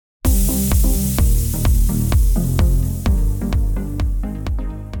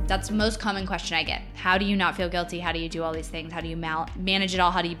That's the most common question I get. How do you not feel guilty? How do you do all these things? How do you manage it all?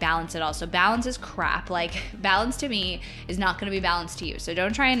 How do you balance it all? So balance is crap. Like, balance to me is not going to be balanced to you. So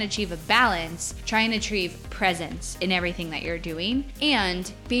don't try and achieve a balance. Try and achieve presence in everything that you're doing and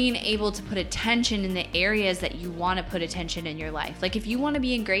being able to put attention in the areas that you want to put attention in your life. Like, if you want to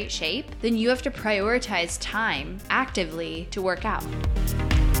be in great shape, then you have to prioritize time actively to work out.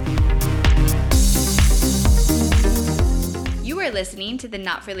 You are listening to the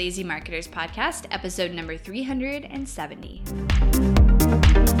Not for Lazy Marketers podcast, episode number 370.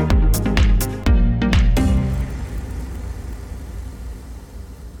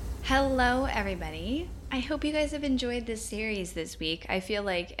 Hello, everybody. I hope you guys have enjoyed this series this week. I feel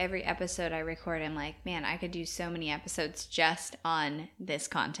like every episode I record, I'm like, man, I could do so many episodes just on this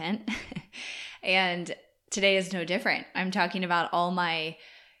content. And today is no different. I'm talking about all my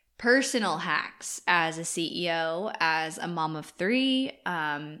personal hacks as a CEO, as a mom of three,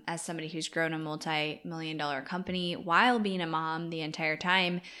 as somebody who's grown a multi-million-dollar company while being a mom the entire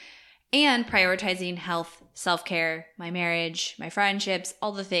time, and prioritizing health, self-care, my marriage, my friendships,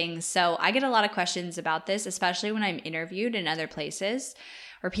 all the things. So I get a lot of questions about this, especially when I'm interviewed in other places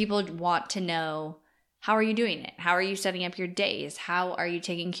where people want to know, how are you doing it? How are you setting up your days? How are you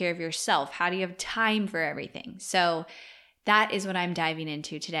taking care of yourself? How do you have time for everything? So that is what I'm diving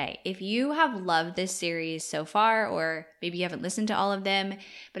into today. If you have loved this series so far, or maybe you haven't listened to all of them,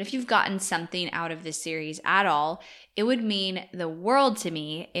 but if you've gotten something out of this series at all, it would mean the world to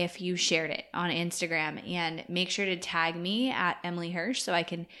me if you shared it on Instagram, and make sure to tag me at Emily Hirsch so I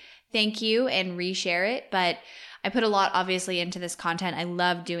can thank you and reshare it. But I put a lot obviously into this content. I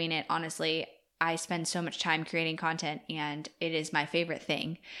love doing it, honestly. I spend so much time creating content and it is my favorite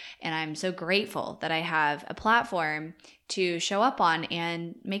thing. And I'm so grateful that I have a platform to show up on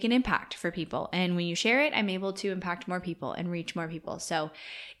and make an impact for people. And when you share it, I'm able to impact more people and reach more people. So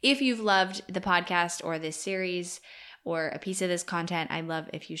if you've loved the podcast or this series or a piece of this content, I'd love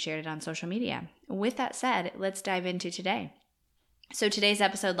if you shared it on social media. With that said, let's dive into today. So today's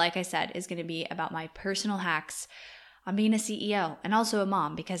episode, like I said, is going to be about my personal hacks on being a CEO and also a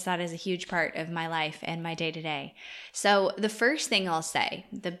mom, because that is a huge part of my life and my day-to-day. So the first thing I'll say,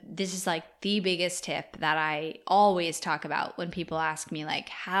 this is like the biggest tip that I always talk about when people ask me, like,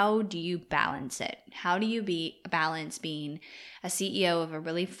 how do you balance it? How do you balance being a CEO of a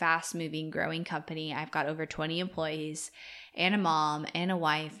really fast-moving, growing company? I've got over 20 employees and a mom and a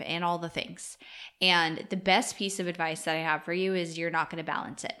wife and all the things. And the best piece of advice that I have for you is you're not going to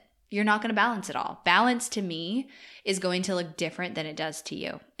balance it. You're not going to balance it all. Balance to me is going to look different than it does to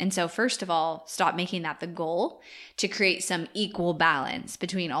you. And so first of all, stop making that the goal to create some equal balance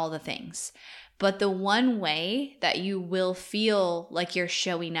between all the things. But the one way that you will feel like you're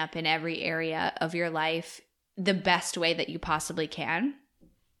showing up in every area of your life the best way that you possibly can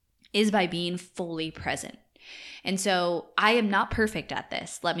is by being fully present. And so I am not perfect at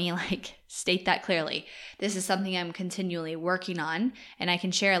this. Let me state that clearly. This is something I'm continually working on, and I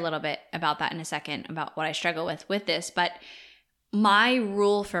can share a little bit about that in a second, about what I struggle with this. But my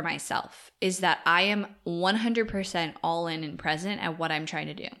rule for myself is that I am 100% all in and present at what I'm trying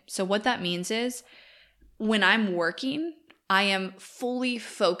to do. So what that means is when I'm working, I am fully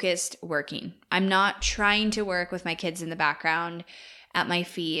focused working. I'm not trying to work with my kids in the background at my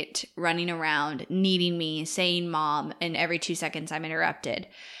feet, running around, needing me, saying mom, and every 2 seconds I'm interrupted.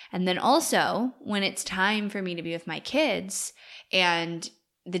 And then also, when it's time for me to be with my kids and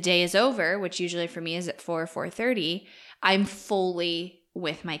the day is over, which usually for me is at 4:30, I'm fully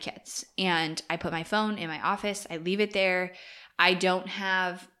with my kids. And I put my phone in my office, I leave it there. I don't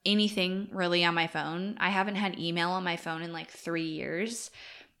have anything really on my phone. I haven't had email on my phone in 3 years.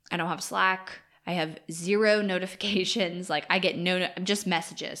 I don't have Slack. I have 0 notifications. I get just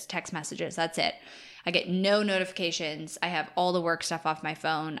messages, text messages. That's it. I get no notifications. I have all the work stuff off my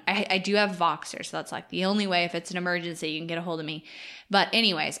phone. I do have Voxer, so that's the only way if it's an emergency you can get a hold of me. But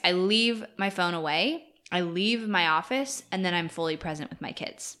anyways, I leave my phone away. I leave my office, and then I'm fully present with my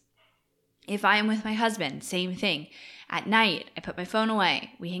kids. If I am with my husband, same thing. At night, I put my phone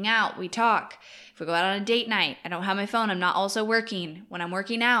away. We hang out. We talk. If we go out on a date night, I don't have my phone. I'm not also working. When I'm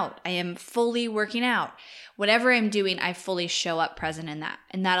working out, I am fully working out. Whatever I'm doing, I fully show up present in that.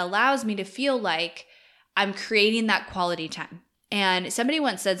 And that allows me to feel like I'm creating that quality time. And somebody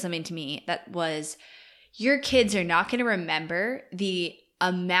once said something to me that was, your kids are not going to remember the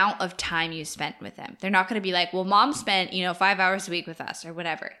amount of time you spent with them. They're not going to be like, well, mom spent, 5 hours a week with us or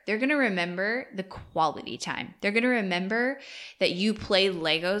whatever. They're going to remember the quality time. They're going to remember that you played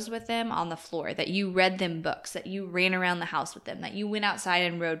Legos with them on the floor, that you read them books, that you ran around the house with them, that you went outside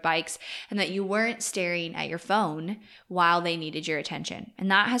and rode bikes, and that you weren't staring at your phone while they needed your attention. And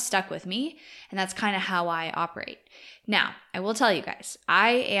that has stuck with me. And that's kind of how I operate. Now, I will tell you guys, I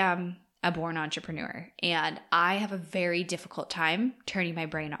am a born entrepreneur, and I have a very difficult time turning my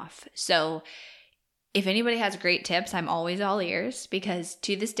brain off. So if anybody has great tips, I'm always all ears, because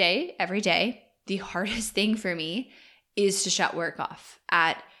to this day, every day, the hardest thing for me is to shut work off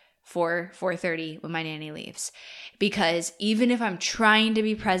at 4:30 when my nanny leaves. Because even if I'm trying to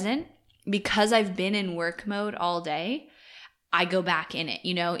be present, because I've been in work mode all day, I go back in it,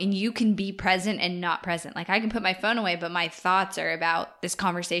 and you can be present and not present. Like, I can put my phone away, but my thoughts are about this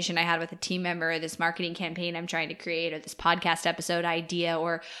conversation I had with a team member, or this marketing campaign I'm trying to create, or this podcast episode idea,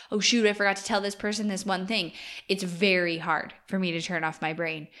 or, oh shoot, I forgot to tell this person this one thing. It's very hard for me to turn off my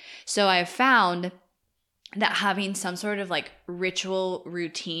brain. So I've found that having some sort of like ritual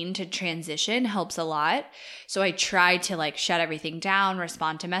routine to transition helps a lot. So I try to shut everything down,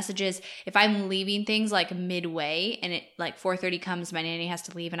 respond to messages. If I'm leaving things like midway and it 4:30 comes, my nanny has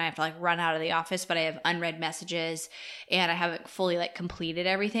to leave and I have to run out of the office, but I have unread messages and I haven't fully completed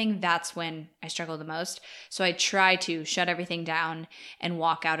everything, that's when I struggle the most. So I try to shut everything down and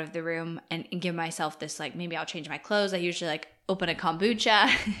walk out of the room and give myself this maybe I'll change my clothes. I usually open a kombucha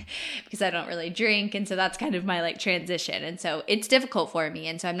because I don't really drink. And so that's kind of my transition. And so it's difficult for me.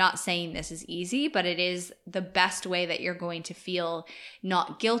 And so I'm not saying this is easy, but it is the best way that you're going to feel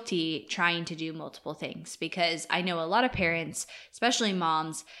not guilty trying to do multiple things. Because I know a lot of parents, especially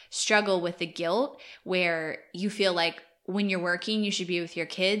moms, struggle with the guilt where you feel like when you're working, you should be with your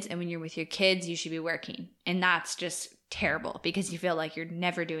kids. And when you're with your kids, you should be working. And that's just terrible because you feel like you're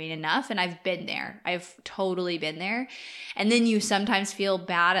never doing enough. And I've been there. I've totally been there. And then you sometimes feel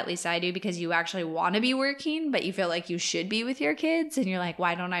bad, at least I do, because you actually want to be working, but you feel like you should be with your kids. And you're like,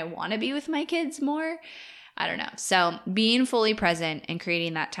 why don't I want to be with my kids more? I don't know. So being fully present and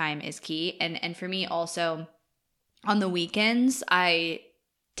creating that time is key. And for me also, on the weekends, I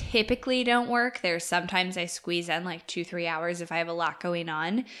typically don't work. There's sometimes I squeeze in 2-3 hours if I have a lot going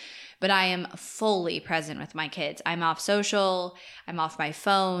on, but I am fully present with my kids. I'm off social. I'm off my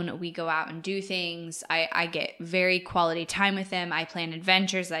phone. We go out and do things. I get very quality time with them. I plan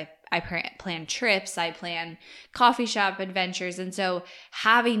adventures. I plan trips. I plan coffee shop adventures. And so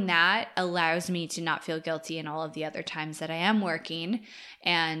having that allows me to not feel guilty in all of the other times that I am working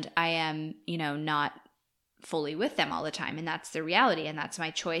and I am, not fully with them all the time. And that's the reality. And that's my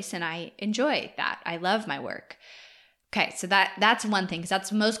choice. And I enjoy that. I love my work. Okay, so that's one thing, because that's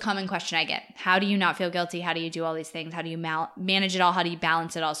the most common question I get. How do you not feel guilty? How do you do all these things? How do you manage it all? How do you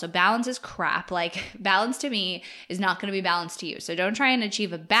balance it all? So balance is crap. Balance to me is not going to be balanced to you. So don't try and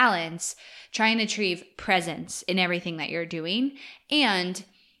achieve a balance. Try and achieve presence in everything that you're doing and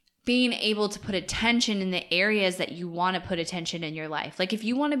being able to put attention in the areas that you want to put attention in your life. If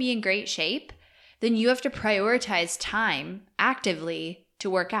you want to be in great shape, then you have to prioritize time actively to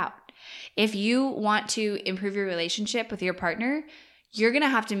work out. If you want to improve your relationship with your partner, you're going to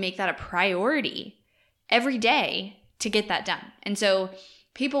have to make that a priority every day to get that done. And so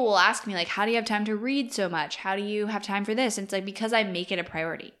people will ask me how do you have time to read so much? How do you have time for this? And it's because I make it a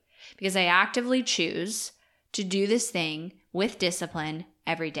priority, because I actively choose to do this thing with discipline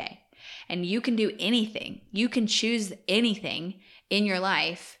every day. And you can do anything. You can choose anything in your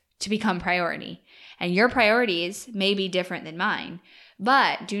life to become priority. And your priorities may be different than mine,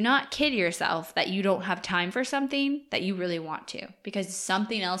 but do not kid yourself that you don't have time for something that you really want to, because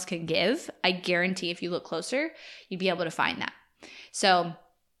something else can give. I guarantee if you look closer, you'd be able to find that. So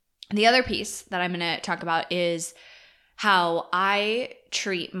the other piece that I'm going to talk about is how I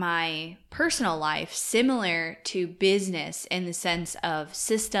treat my personal life similar to business in the sense of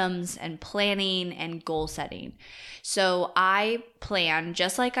systems and planning and goal setting. So I plan,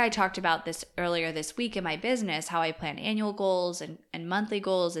 just like I talked about this earlier this week in my business, how I plan annual goals and monthly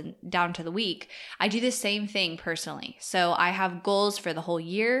goals and down to the week. I do the same thing personally. So I have goals for the whole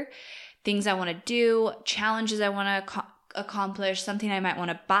year, things I want to do, challenges I want to accomplish, something I might want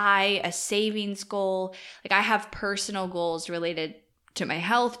to buy, a savings goal. I have personal goals related to my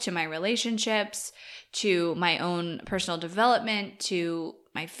health, to my relationships, to my own personal development, to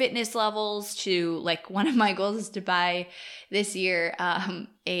my fitness levels, to one of my goals is to buy this year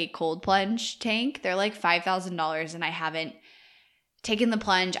a cold plunge tank. They're $5,000 and I haven't taken the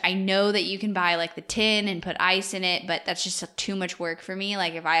plunge. I know that you can buy the tin and put ice in it, but that's just too much work for me.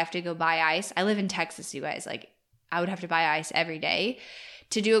 If I have to go buy ice, I live in Texas, you guys, I would have to buy ice every day.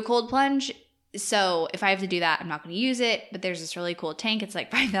 to do a cold plunge. So if I have to do that, I'm not going to use it. But there's this really cool tank. It's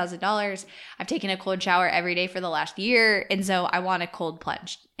like $5,000. I've taken a cold shower every day for the last year. And so I want a cold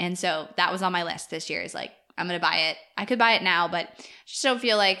plunge. And so that was on my list this year, is like, I'm going to buy it. I could buy it now, but just don't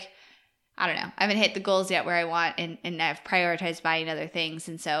feel like, I don't know, I haven't hit the goals yet where I want, and I've prioritized buying other things.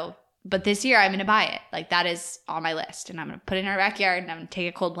 And so, but this year I'm going to buy it. Like, that is on my list, and I'm going to put it in our backyard, and I'm going to take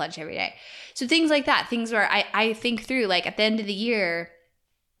a cold plunge every day. So things like that, things where I think through, like, at the end of the year,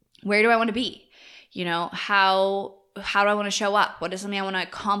 where do I want to be? You know, how do I want to show up? What is something I want to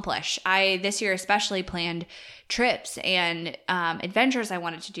accomplish? I, this year especially, planned trips and adventures I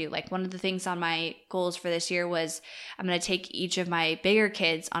wanted to do. Like, one of the things on my goals for this year was I'm going to take each of my bigger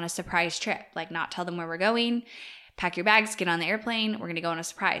kids on a surprise trip. Like, not tell them where we're going, pack your bags, get on the airplane, we're going to go on a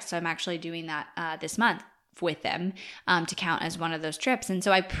surprise. So I'm actually doing that this month with them to count as one of those trips. And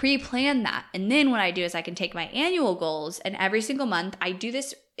so I pre-plan that. And then what I do is I can take my annual goals, and every single month I do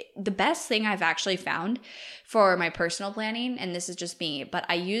this. The best thing I've actually found for my personal planning, and this is just me, but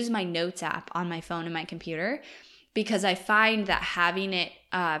I use my notes app on my phone and my computer, because I find that having it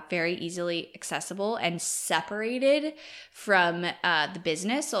very easily accessible and separated from the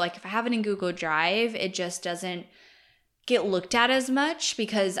business. So like, if I have it in Google Drive, it just doesn't get looked at as much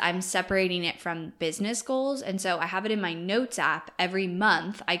because I'm separating it from business goals. And so I have it in my notes app. Every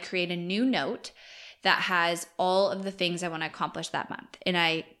month I create a new note that has all of the things I want to accomplish that month. And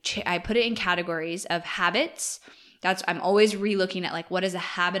I put it in categories of habits. I'm always re-looking at, like, what is a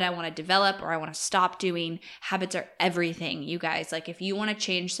habit I want to develop or I want to stop doing. Habits are everything, you guys. Like, if you want to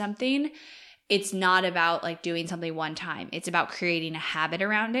change something, it's not about like doing something one time. It's about creating a habit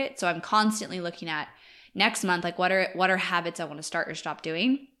around it. So I'm constantly looking at next month, like, what are habits I want to start or stop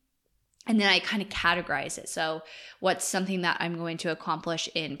doing? And then I kind of categorize it. So what's something that I'm going to accomplish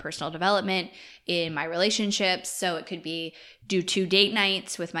in personal development, in my relationships? So it could be do 2 date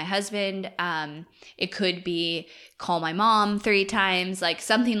nights with my husband. It could be call my mom 3 times, like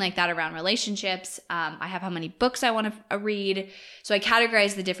something like that around relationships. I have how many books I want to read. So I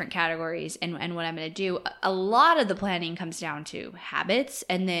categorize the different categories and what I'm going to do. A lot of the planning comes down to habits.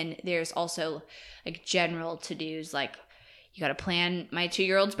 And then there's also like general to-dos, like, you got to plan my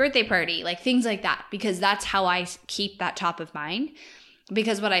 2-year-old's birthday party, like things like that, because that's how I keep that top of mind.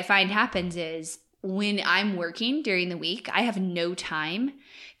 Because what I find happens is when I'm working during the week, I have no time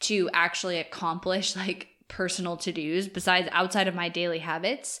to actually accomplish like personal to-dos besides outside of my daily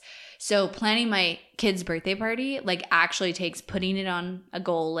habits. So planning my kid's birthday party like actually takes putting it on a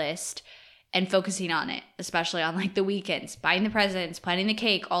goal list and focusing on it, especially on like the weekends, buying the presents, planning the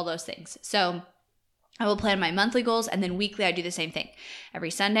cake, all those things. So I will plan my monthly goals, and then weekly I do the same thing. Every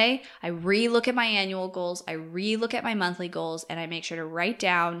Sunday, I re-look at my annual goals, I re-look at my monthly goals, and I make sure to write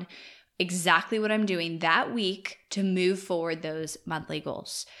down exactly what I'm doing that week to move forward those monthly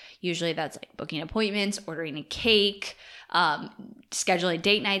goals. Usually that's like booking appointments, ordering a cake, scheduling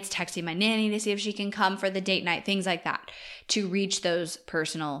date nights, texting my nanny to see if she can come for the date night, things like that, to reach those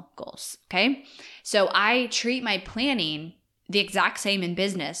personal goals, okay? So I treat my planning the exact same in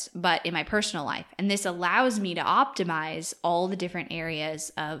business, but in my personal life. And this allows me to optimize all the different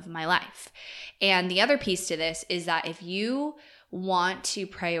areas of my life. And the other piece to this is that if you want to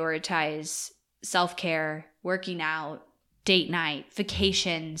prioritize self-care, working out, date night,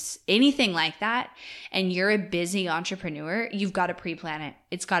 vacations, anything like that, and you're a busy entrepreneur, you've got to pre-plan it.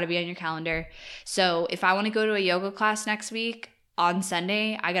 It's got to be on your calendar. So if I want to go to a yoga class next week, on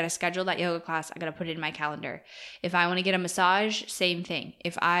Sunday, I got to schedule that yoga class. I got to put it in my calendar. If I want to get a massage, same thing.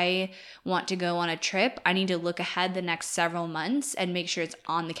 If I want to go on a trip, I need to look ahead the next several months and make sure it's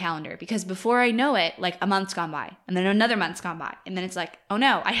on the calendar, because before I know it, like a month's gone by and then another month's gone by. And then it's like, oh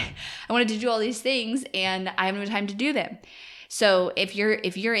no, I wanted to do all these things and I have no time to do them. So if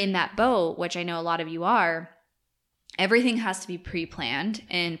you're in that boat, which I know a lot of you are, everything has to be pre-planned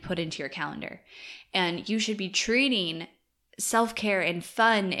and put into your calendar. And you should be treating self-care and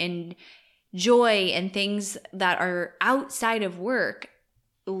fun and joy and things that are outside of work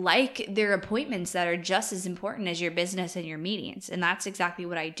like they're appointments that are just as important as your business and your meetings. And that's exactly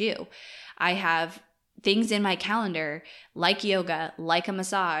what I do. I have things in my calendar like yoga, like a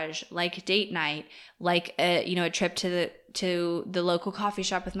massage, like date night, like a trip to the local coffee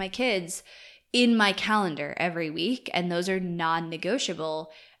shop with my kids in my calendar every week. And those are non-negotiable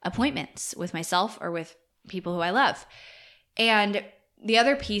appointments with myself or with people who I love. And the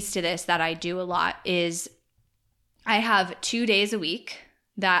other piece to this that I do a lot is I have 2 days a week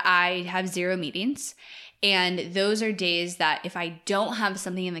that I have 0 meetings. And those are days that if I don't have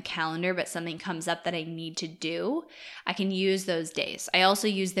something in the calendar, but something comes up that I need to do, I can use those days. I also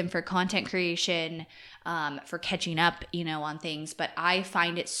use them for content creation, for catching up, on things. But I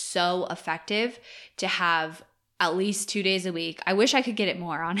find it so effective to have at least 2 days a week. I wish I could get it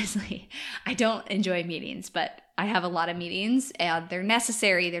more, honestly. I don't enjoy meetings, but I have a lot of meetings and they're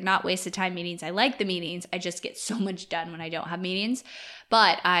necessary. They're not wasted time meetings. I like the meetings. I just get so much done when I don't have meetings.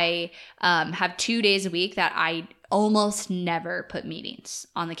 But I have 2 days a week that I almost never put meetings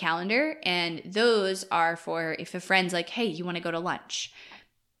on the calendar. And those are for if a friend's like, hey, you want to go to lunch?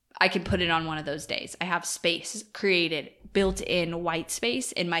 I can put it on one of those days. I have space created, built-in white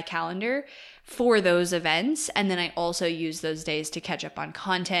space in my calendar for those events. And then I also use those days to catch up on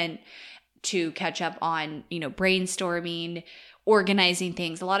content, to catch up on, brainstorming, organizing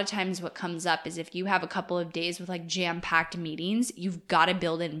things. A lot of times what comes up is if you have a couple of days with like jam-packed meetings, you've got to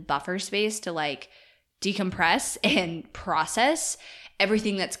build in buffer space to like decompress and process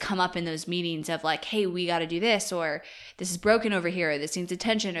everything that's come up in those meetings of like, hey, we got to do this, or this is broken over here, or this needs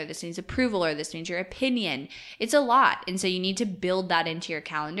attention, or this needs approval, or this needs your opinion. It's a lot. And so you need to build that into your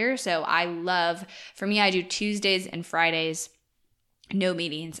calendar. So for me, I do Tuesdays and Fridays, no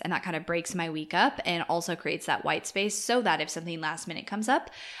meetings, and that kind of breaks my week up and also creates that white space so that if something last minute comes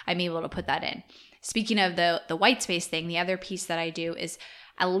up, I'm able to put that in. Speaking of the white space thing, the other piece that I do is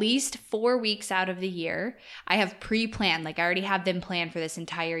at least 4 weeks out of the year, I have pre-planned, like I already have them planned for this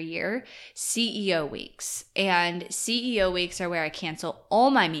entire year, CEO weeks. And CEO weeks are where I cancel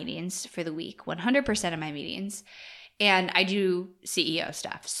all my meetings for the week, 100% of my meetings, and I do CEO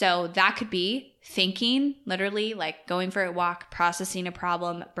stuff. So that could be thinking, literally like going for a walk, processing a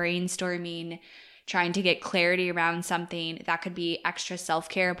problem, brainstorming, trying to get clarity around something. That could be extra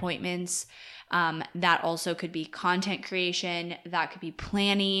self-care appointments. That also could be content creation. That could be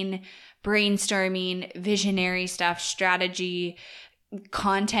planning, brainstorming, visionary stuff, strategy,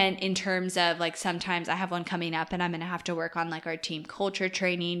 content in terms of like sometimes I have one coming up and I'm going to have to work on like our team culture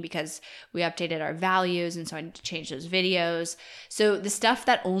training because we updated our values. And so I need to change those videos. So the stuff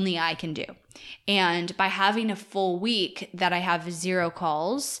that only I can do. And by having a full week that I have 0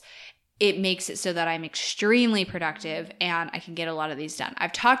 calls, it makes it so that I'm extremely productive and I can get a lot of these done.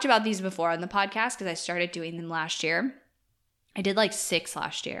 I've talked about these before on the podcast because I started doing them last year. I did like 6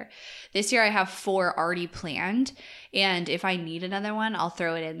 last year. This year I have 4 already planned. And if I need another one, I'll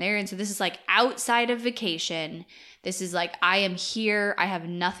throw it in there. And so this is like outside of vacation. This is like I am here. I have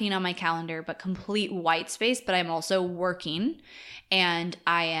nothing on my calendar but complete white space, but I'm also working and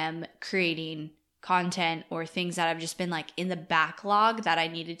I am creating content or things that have just been like in the backlog that I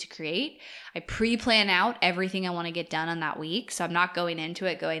needed to create. I pre-plan out everything I want to get done on that week. So I'm not going into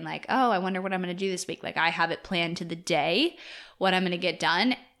it going like, oh, I wonder what I'm going to do this week. Like I have it planned to the day, what I'm going to get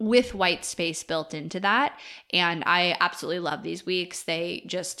done with white space built into that. And I absolutely love these weeks. They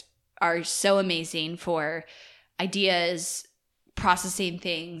just are so amazing for ideas, processing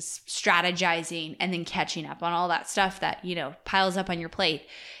things, strategizing, and then catching up on all that stuff that, piles up on your plate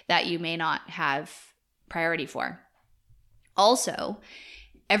that you may not have priority for. Also,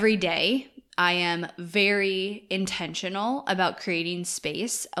 every day I am very intentional about creating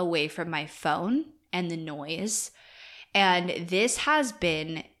space away from my phone and the noise. And this has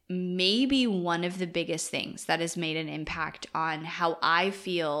been maybe one of the biggest things that has made an impact on how I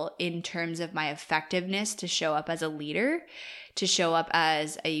feel in terms of my effectiveness to show up as a leader, to show up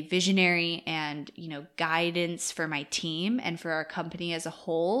as a visionary and, guidance for my team and for our company as a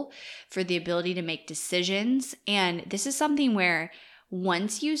whole, for the ability to make decisions. And this is something where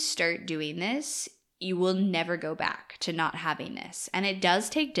once you start doing this, you will never go back to not having this. And it does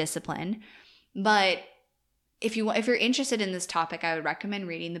take discipline, but if you're interested in this topic, I would recommend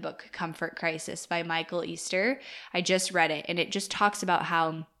reading the book Comfort Crisis by Michael Easter. I just read it and it just talks about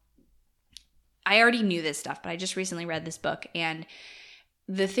how I already knew this stuff, but I just recently read this book. And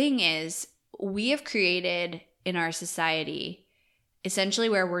the thing is, we have created in our society essentially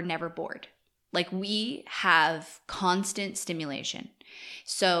where we're never bored. Like we have constant stimulation.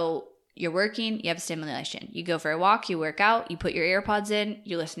 So you're working, you have stimulation. You go for a walk, you work out, you put your AirPods in,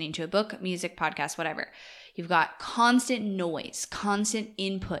 you're listening to a book, music, podcast, whatever. You've got constant noise, constant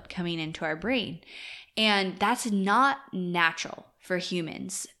input coming into our brain. And that's not natural for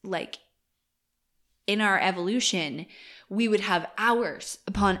humans. Like in our evolution, we would have hours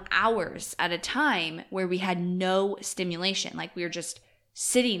upon hours at a time where we had no stimulation. Like we were just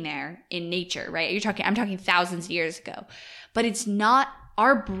sitting there in nature, right? I'm talking thousands of years ago. But it's not,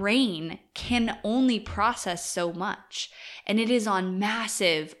 our brain can only process so much. And it is on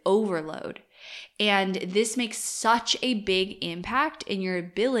massive overload. And this makes such a big impact in your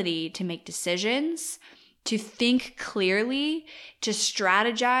ability to make decisions, to think clearly, to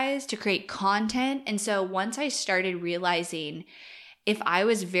strategize, to create content. And so once I started realizing if I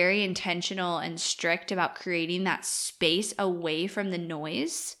was very intentional and strict about creating that space away from the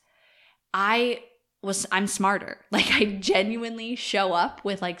noise, I'm smarter. Like I genuinely show up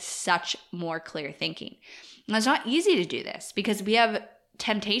with like such more clear thinking. And it's not easy to do this because we have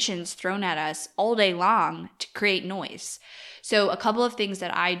temptations thrown at us all day long to create noise. So a couple of things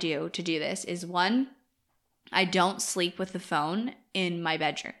that I do to do this is, one, I don't sleep with the phone in my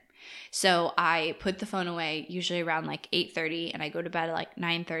bedroom. So I put the phone away usually around like 8:30 and I go to bed at like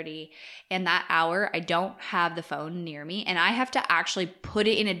 9:30. And that hour I don't have the phone near me, and I have to actually put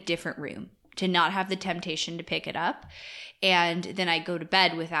it in a different room to not have the temptation to pick it up. And then I go to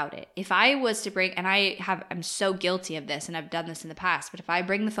bed without it. If I was to bring, and I'm so guilty of this and I've done this in the past, but if I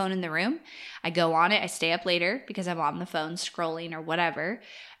bring the phone in the room, I go on it, I stay up later because I'm on the phone scrolling or whatever.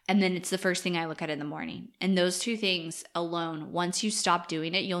 And then it's the first thing I look at in the morning. And those two things alone, once you stop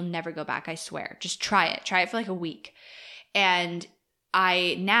doing it, you'll never go back, I swear. Just try it. Try it for like a week. And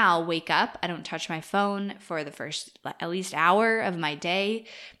I now wake up, I don't touch my phone for the first at least hour of my day.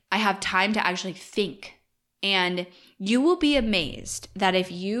 I have time to actually think. And you will be amazed that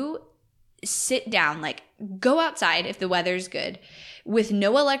if you sit down, like go outside if the weather's good, with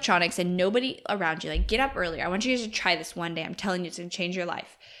no electronics and nobody around you, like get up earlier. I want you guys to try this one day. I'm telling you, it's going to change your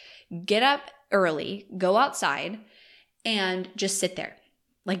life. Get up early, go outside, and just sit there.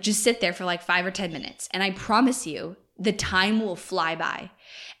 Like just sit there for like 5 or 10 minutes. And I promise you, the time will fly by.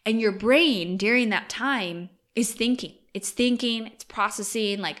 And your brain during that time is thinking. It's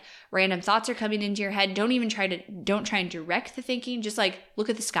processing, like random thoughts are coming into your head. Don't try and direct the thinking. Just like look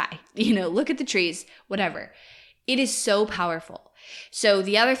at the sky, look at the trees, whatever. It is so powerful. So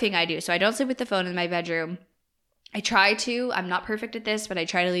the other thing I do, so I don't sleep with the phone in my bedroom. I'm not perfect at this, but I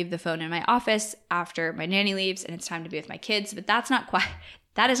try to leave the phone in my office after my nanny leaves and it's time to be with my kids, but that is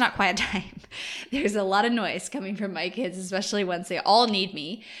not quiet time. There's a lot of noise coming from my kids, especially once they all need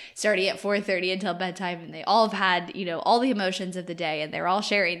me, starting at 4:30 until bedtime, and they all have had, all the emotions of the day, and they're all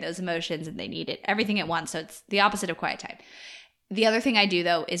sharing those emotions, and they need it everything at once. So it's the opposite of quiet time. The other thing I do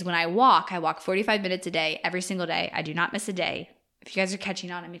though is when I walk 45 minutes a day, every single day. I do not miss a day. If you guys are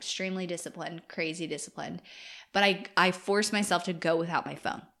catching on, I'm extremely disciplined, crazy disciplined. But I force myself to go without my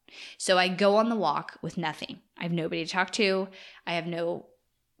phone. So I go on the walk with nothing. I have nobody to talk to. I have no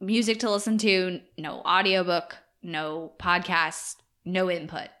music to listen to, no audiobook, no podcast, no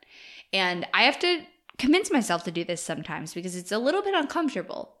input. And I have to convince myself to do this sometimes because it's a little bit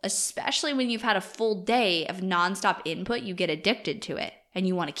uncomfortable, especially when you've had a full day of nonstop input. You get addicted to it and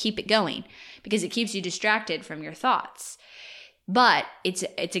you want to keep it going because it keeps you distracted from your thoughts. But it's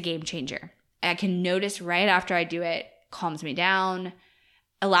a game changer. I can notice right after I do it, calms me down,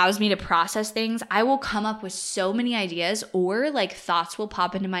 allows me to process things. I will come up with so many ideas, or like thoughts will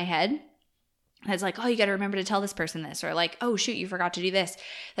pop into my head. And it's like, oh, you got to remember to tell this person this, or like, oh shoot, you forgot to do this.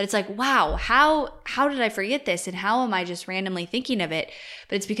 That it's like, wow, how did I forget this? And how am I just randomly thinking of it?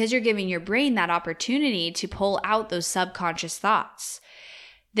 But it's because you're giving your brain that opportunity to pull out those subconscious thoughts.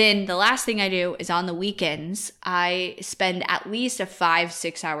 Then the last thing I do is on the weekends, I spend at least a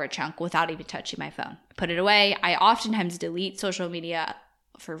 5-6 hour chunk without even touching my phone. I put it away. I oftentimes delete social media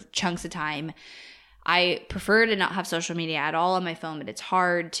for chunks of time. I prefer to not have social media at all on my phone, but it's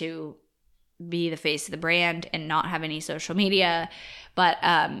hard to be the face of the brand and not have any social media. But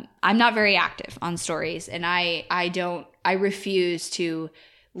I'm not very active on stories, and I refuse to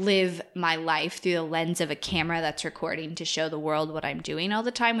live my life through the lens of a camera that's recording to show the world what I'm doing all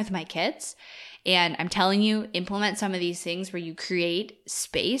the time with my kids. And I'm telling you, implement some of these things where you create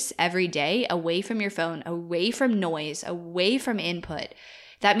space every day away from your phone, away from noise, away from input.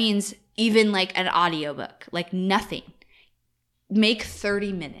 That means even like an audiobook, like nothing. Make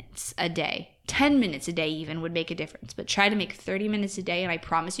 30 minutes a day. 10 minutes a day even would make a difference. But try to make 30 minutes a day, and I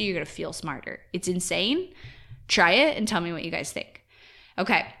promise you, you're going to feel smarter. It's insane. Try it and tell me what you guys think.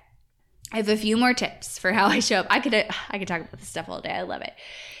 Okay, I have a few more tips for how I show up. I could talk about this stuff all day. I love it.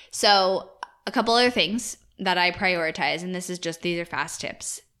 So a couple other things that I prioritize, and these are fast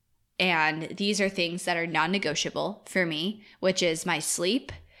tips. And these are things that are non-negotiable for me, which is my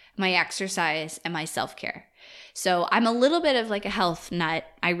sleep, my exercise, and my self-care. So I'm a little bit of like a health nut.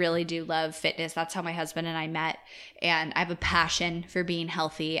 I really do love fitness. That's how my husband and I met. And I have a passion for being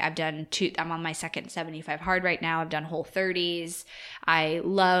healthy. I'm on my second 75 hard right now. I've done Whole30s. I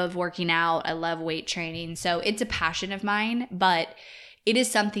love working out. I love weight training. So it's a passion of mine, but it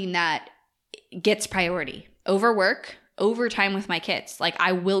is something that gets priority over work, over time with my kids. Like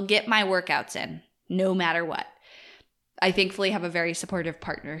I will get my workouts in no matter what. I thankfully have a very supportive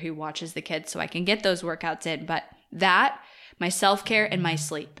partner who watches the kids so I can get those workouts in. But that, my self-care, and my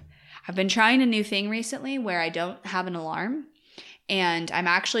sleep. I've been trying a new thing recently where I don't have an alarm. And I'm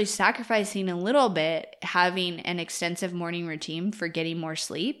actually sacrificing a little bit having an extensive morning routine for getting more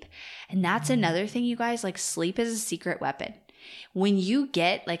sleep. And that's another thing, you guys, like sleep is a secret weapon. When you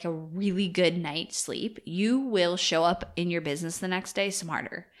get like a really good night's sleep, you will show up in your business the next day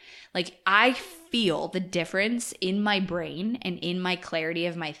smarter. Like I feel the difference in my brain and in my clarity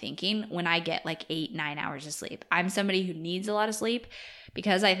of my thinking when I get like 8-9 hours of sleep. I'm somebody who needs a lot of sleep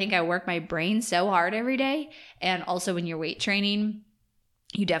because I think I work my brain so hard every day. And also when you're weight training,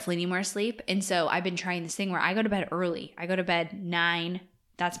 you definitely need more sleep. And so I've been trying this thing where I go to bed early. I go to bed 9.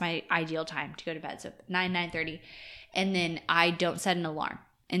 That's my ideal time to go to bed. So 9:30. And then I don't set an alarm.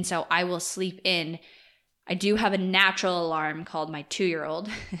 And so I will sleep in. I do have a natural alarm called my 2-year-old,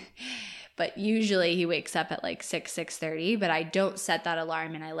 but usually he wakes up at like 6:30, but I don't set that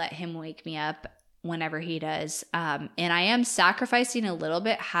alarm and I let him wake me up whenever he does. And I am sacrificing a little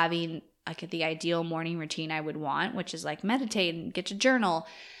bit having like the ideal morning routine I would want, which is like meditate and get to journal,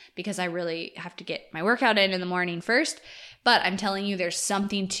 because I really have to get my workout in the morning first. But I'm telling you, there's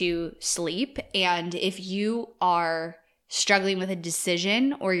something to sleep. And if you are struggling with a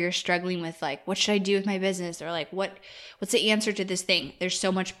decision, or you're struggling with like, what should I do with my business? Or like, what's the answer to this thing? There's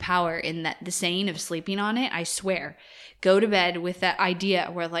so much power in that, the saying of sleeping on it. I swear, go to bed with that idea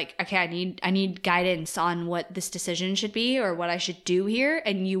where like, okay, I need guidance on what this decision should be or what I should do here.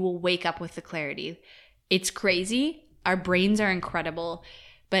 And you will wake up with the clarity. It's crazy. Our brains are incredible,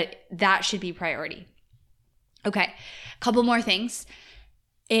 but that should be priority. Okay. A couple more things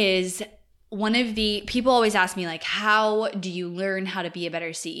is, one of the people always ask me like, how do you learn how to be a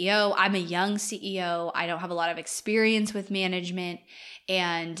better CEO? I'm a young CEO. I don't have a lot of experience with management.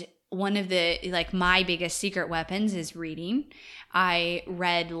 And one of the, like my biggest secret weapons is reading. I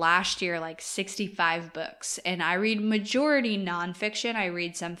read last year like 65 books, and I read majority nonfiction. I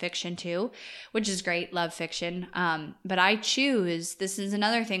read some fiction too, which is great. Love fiction. But I choose, this is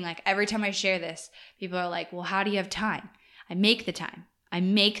another thing, like every time I share this, people are like, well, how do you have time? I make the time. I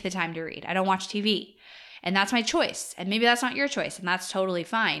make the time to read. I don't watch TV. And that's my choice. And maybe that's not your choice, and that's totally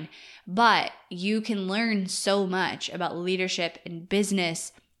fine. But you can learn so much about leadership and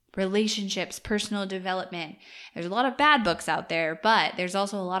business, relationships, personal development. There's a lot of bad books out there, but there's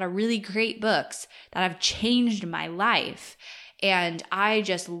also a lot of really great books that have changed my life. And I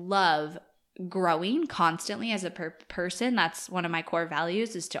just love growing constantly as a person. That's one of my core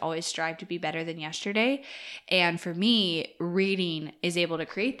values, is to always strive to be better than yesterday. And for me, reading is able to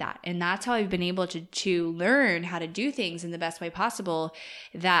create that. And that's how I've been able to learn how to do things in the best way possible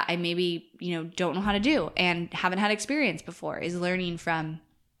that I maybe, don't know how to do and haven't had experience before, is learning from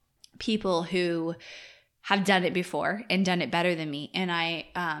people who have done it before and done it better than me. And I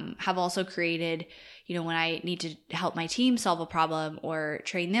have also created, when I need to help my team solve a problem or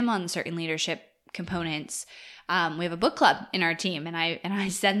train them on certain leadership components, we have a book club in our team, and I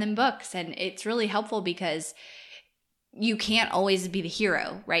send them books, and it's really helpful because you can't always be the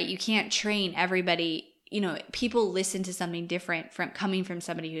hero, right? You can't train everybody. People listen to something different from coming from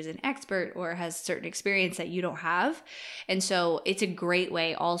somebody who's an expert or has certain experience that you don't have. And so it's a great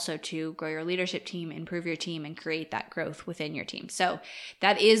way also to grow your leadership team, improve your team, and create that growth within your team. So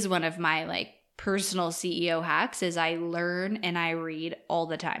that is one of my personal CEO hacks, is I learn and I read all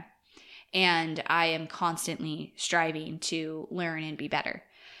the time. And I am constantly striving to learn and be better.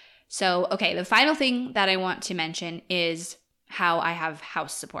 So, okay, the final thing that I want to mention is how I have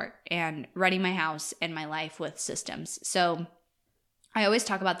house support and running my house and my life with systems. So I always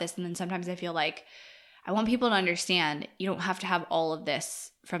talk about this, and then sometimes I feel like I want people to understand you don't have to have all of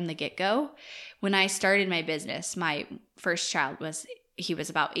this from the get-go. When I started my business, my first child was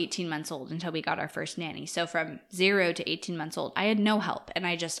about 18 months old until we got our first nanny. So from 0 to 18 months old, I had no help, and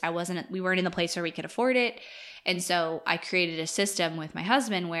we weren't in the place where we could afford it. And so I created a system with my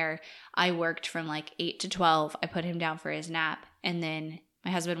husband where I worked from 8 to 12. I put him down for his nap, and then my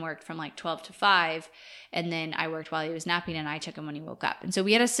husband worked from 12 to 5, and then I worked while he was napping, and I took him when he woke up. And so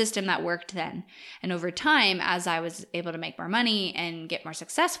we had a system that worked then. And over time, as I was able to make more money and get more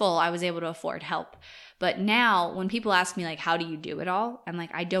successful, I was able to afford help. But now when people ask me how do you do it all? I'm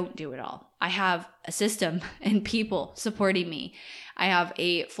like, I don't do it all. I have a system and people supporting me. I have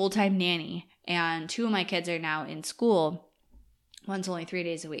a full-time nanny, and 2 of my kids are now in school. One's only 3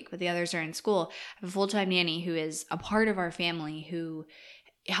 days a week, but the others are in school. I have a full-time nanny who is a part of our family, who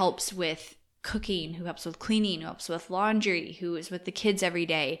helps with cooking, who helps with cleaning, who helps with laundry, who is with the kids every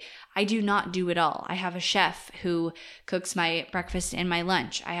day. I do not do it all. I have a chef who cooks my breakfast and my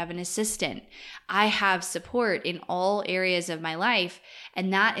lunch. I have an assistant. I have support in all areas of my life.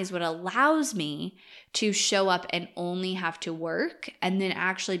 And that is what allows me to show up and only have to work and then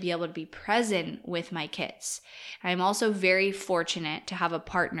actually be able to be present with my kids. I'm also very fortunate to have a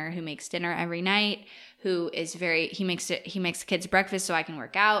partner who makes dinner every night, he makes the kids breakfast so I can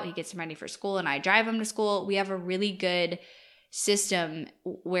work out. He gets them ready for school and I drive them to school. We have a really good system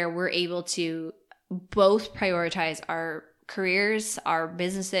where we're able to both prioritize our careers, our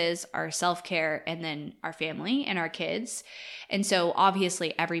businesses, our self-care, and then our family and our kids. And so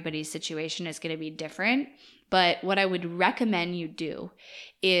obviously everybody's situation is going to be different. But what I would recommend you do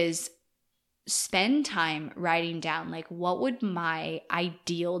is spend time writing down, like, what would my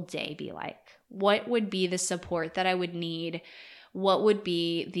ideal day be like? What would be the support that I would need? What would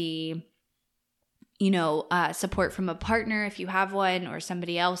be the, support from a partner if you have one, or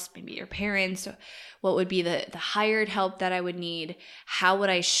somebody else, maybe your parents? What would be the hired help that I would need? How would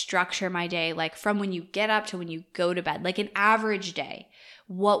I structure my day? Like from when you get up to when you go to bed, like an average day,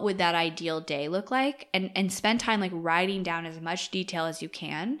 what would that ideal day look like? And spend time like writing down as much detail as you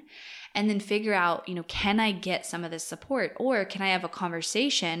can. And then figure out, can I get some of this support, or can I have a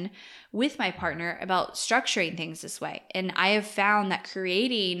conversation with my partner about structuring things this way? And I have found that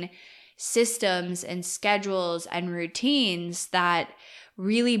creating systems and schedules and routines that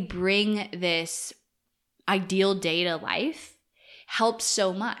really bring this ideal day to life helps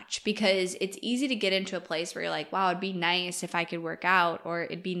so much, because it's easy to get into a place where you're like, wow, it'd be nice if I could work out, or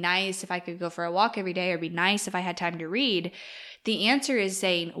it'd be nice if I could go for a walk every day, or it'd be nice if I had time to read. The answer is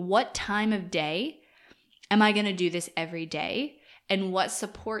saying, what time of day am I going to do this every day? And what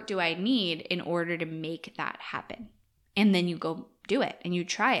support do I need in order to make that happen? And then you go do it and you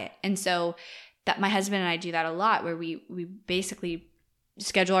try it. And so that my husband and I do that a lot, where we basically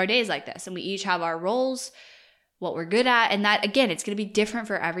schedule our days like this, and we each have our roles, what we're good at. And that, again, it's going to be different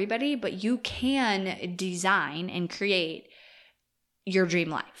for everybody, but you can design and create your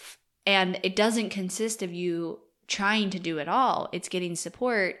dream life. And it doesn't consist of you trying to do it all. It's getting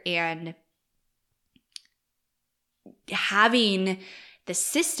support and having the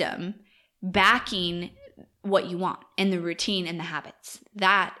system backing what you want, and the routine and the habits.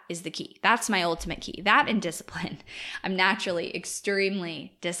 That is the key. That's my ultimate key. That and discipline. I'm naturally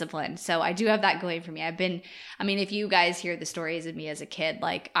extremely disciplined. So I do have that going for me. If you guys hear the stories of me as a kid,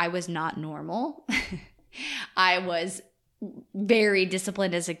 like, I was not normal. I was very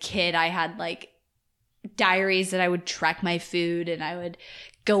disciplined as a kid. I had like diaries that I would track my food, and I would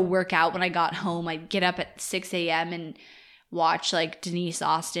go work out when I got home. I'd get up at 6 a.m. and watch like Denise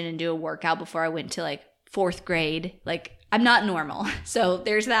Austin and do a workout before I went to like 4th grade. Like, I'm not normal. So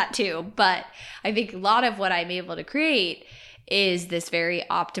there's that too. But I think a lot of what I'm able to create is this very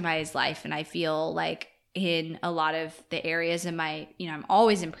optimized life. And I feel like in a lot of the areas of my, I'm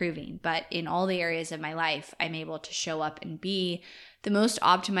always improving, but in all the areas of my life, I'm able to show up and be the most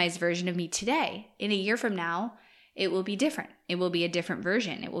optimized version of me today. In a year from now, it will be different. It will be a different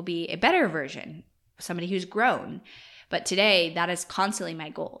version. It will be a better version, somebody who's grown. But today, that is constantly my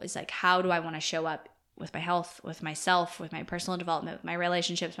goal, is like, how do I want to show up with my health, with myself, with my personal development, with my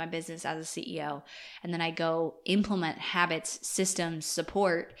relationships, my business as a CEO. And then I go implement habits, systems,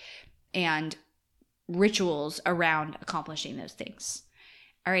 support, and rituals around accomplishing those things.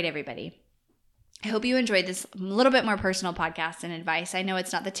 All right, everybody. I hope you enjoyed this little bit more personal podcast and advice. I know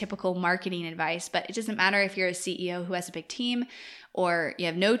it's not the typical marketing advice, but it doesn't matter if you're a CEO who has a big team, or you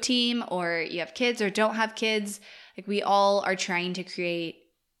have no team, or you have kids or don't have kids. Like, we all are trying to create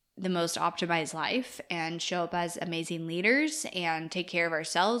the most optimized life and show up as amazing leaders and take care of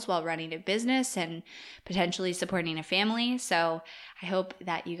ourselves while running a business and potentially supporting a family. So I hope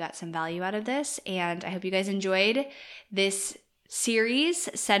that you got some value out of this, and I hope you guys enjoyed this series.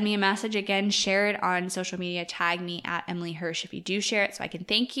 Send me a message again, share it on social media, tag me at Emily Hirsch if you do share it, so I can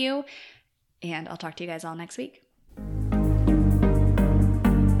thank you. And I'll talk to you guys all next week.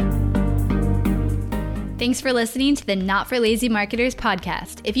 Thanks for listening to the Not for Lazy Marketers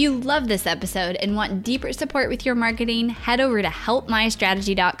podcast. If you love this episode and want deeper support with your marketing, head over to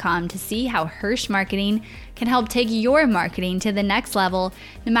helpmystrategy.com to see how Hirsch Marketing can help take your marketing to the next level,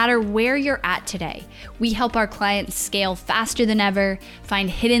 no matter where you're at today. We help our clients scale faster than ever, find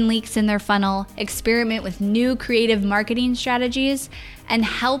hidden leaks in their funnel, experiment with new creative marketing strategies, and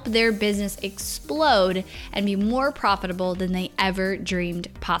help their business explode and be more profitable than they ever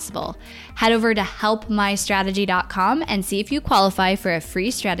dreamed possible. Head over to helpmystrategy.com and see if you qualify for a free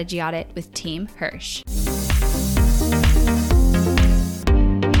strategy audit with Team Hirsch.